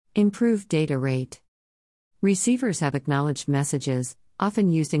Improved data rate. Receivers have acknowledged messages, often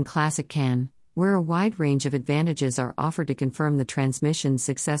used in Classic CAN, where a wide range of advantages are offered to confirm the transmission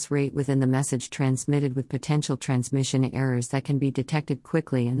success rate within the message transmitted, with potential transmission errors that can be detected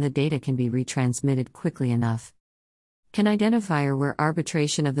quickly and the data can be retransmitted quickly enough. CAN identifier, where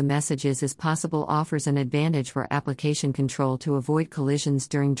arbitration of the messages is possible, offers an advantage for application control to avoid collisions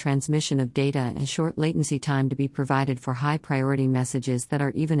during transmission of data and short latency time to be provided for high priority messages that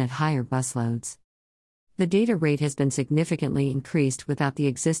are even at higher bus loads. The data rate has been significantly increased without the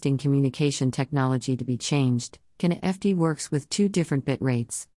existing communication technology to be changed. CAN-FD works with two different bit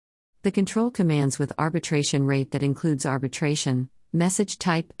rates. The control commands with arbitration rate that includes arbitration, message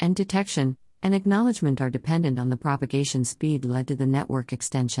type, and detection, and acknowledgement are dependent on the propagation speed led to the network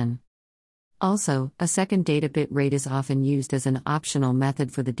extension. Also, a second data bit rate is often used as an optional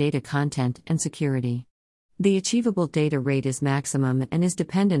method for the data content and security. The achievable data rate is maximum and is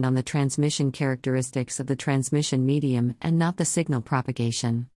dependent on the transmission characteristics of the transmission medium and not the signal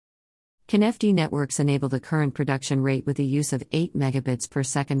propagation. CAN-FD networks enable the current production rate with the use of 8 megabits per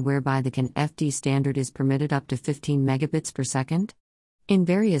second, whereby the CAN-FD standard is permitted up to 15 megabits per second. In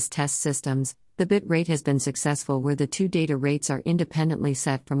various test systems, the bit rate has been successful where the two data rates are independently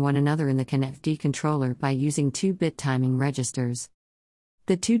set from one another in the CAN-FD controller by using 2-bit timing registers.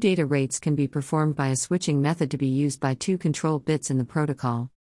 The two data rates can be performed by a switching method to be used by two control bits in the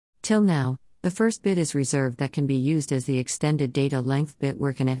protocol. Till now, the first bit is reserved that can be used as the extended data length bit,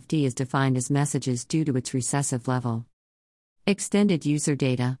 where CAN-FD is defined as messages due to its recessive level. Extended user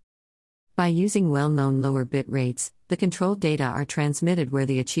data. By using well-known lower bit rates, the control data are transmitted where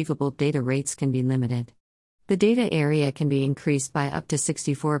the achievable data rates can be limited. The data area can be increased by up to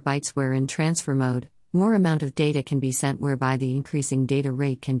 64 bytes, where in transfer mode, more amount of data can be sent, whereby the increasing data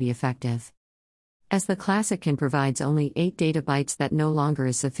rate can be effective. As the Classic CAN provides only 8 data bytes, that no longer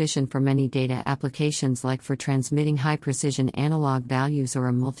is sufficient for many data applications, like for transmitting high-precision analog values, or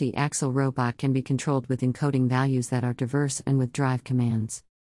a multi-axle robot can be controlled with encoding values that are diverse and with drive commands.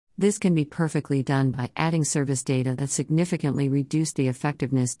 This can be perfectly done by adding service data that significantly reduce the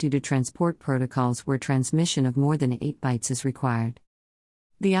effectiveness due to transport protocols where transmission of more than 8 bytes is required.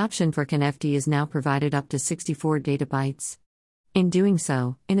 The option for CAN-FD is now provided up to 64 data bytes. In doing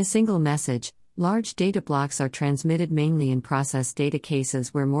so, in a single message, large data blocks are transmitted mainly in process data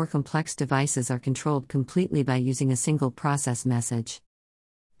cases where more complex devices are controlled completely by using a single process message.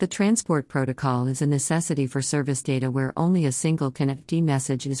 The transport protocol is a necessity for service data where only a single CAN-FD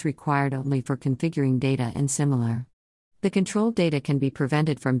message is required only for configuring data and similar. The control data can be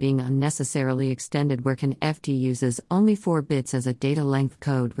prevented from being unnecessarily extended where CAN-FD uses only 4 bits as a data length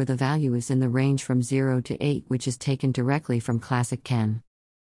code, where the value is in the range from 0 to 8, which is taken directly from Classic CAN.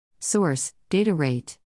 Source: data rate.